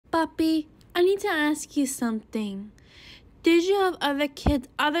Papi, I need to ask you something. Did you have other kids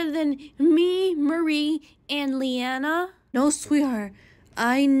other than me, Marie, and Leanna? No, sweetheart.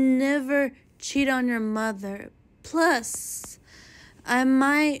 I never cheat on your mother. Plus, I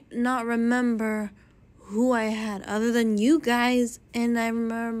might not remember who I had other than you guys. And I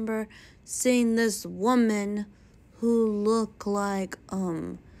remember seeing this woman who looked like,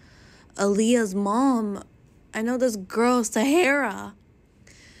 Aaliyah's mom. I know this girl, Sahara.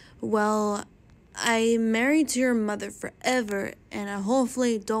 Well, I married to your mother forever, and I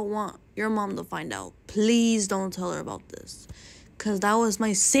hopefully don't want your mom to find out. Please don't tell her about this, because that was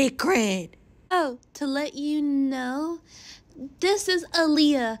my secret. Oh, to let you know, this is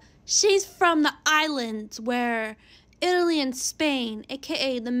Aaliyah. She's from the islands where Italy and Spain,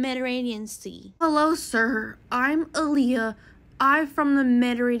 aka the Mediterranean Sea. Hello, sir. I'm Aaliyah. I'm from the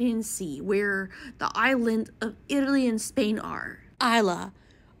Mediterranean Sea, where the islands of Italy and Spain are. Isla,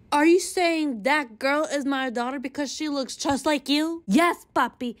 are you saying that girl is my daughter because she looks just like you? Yes,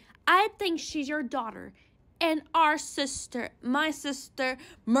 Papi. I think she's your daughter. And our sister, my sister,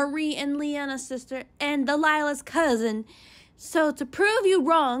 Marie and Leanna's sister, and Delilah's cousin. So to prove you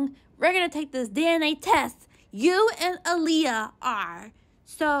wrong, we're going to take this DNA test. You and Aaliyah are.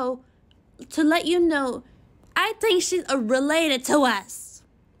 So to let you know, I think she's related to us.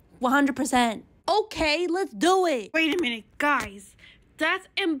 100%. Okay, let's do it. Wait a minute, guys. That's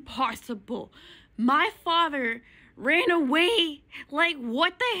impossible. My father ran away. Like,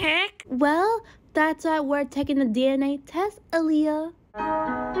 what the heck? Well, that's why we're taking the DNA test, Aaliyah.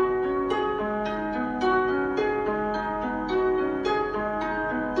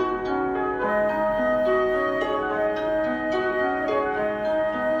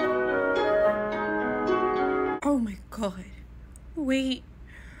 Oh my God. Wait,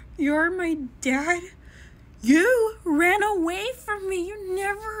 you're my dad? You ran away from me. You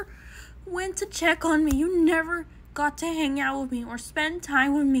never went to check on me. You never got to hang out with me or spend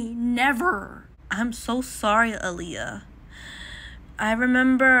time with me. Never. I'm so sorry, Aaliyah. I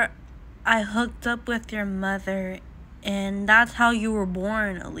remember I hooked up with your mother, and that's how you were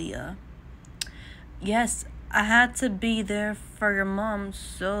born, Aaliyah. Yes, I had to be there for your mom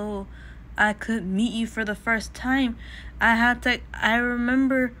so I could meet you for the first time. I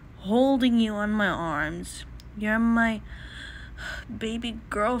remember holding you on my arms. You're my baby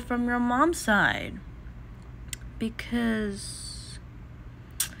girl from your mom's side. Because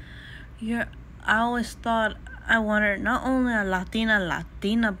I always thought I wanted not only a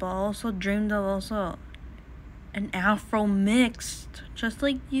Latina, but also dreamed of also an Afro mixed, just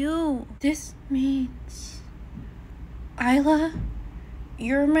like you. This means, Isla,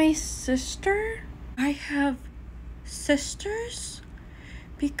 you're my sister? I have sisters?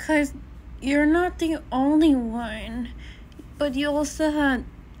 Because you're not the only one, but you also had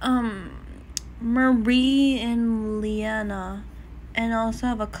Marie and Leanna, and also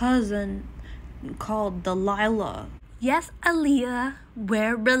have a cousin called Delilah. Yes, Aaliyah,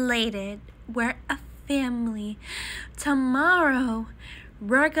 we're related. We're a family. Tomorrow,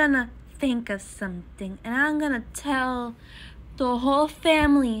 we're gonna think of something, and I'm gonna tell the whole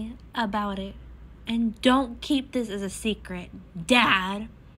family about it. And don't keep this as a secret, Dad.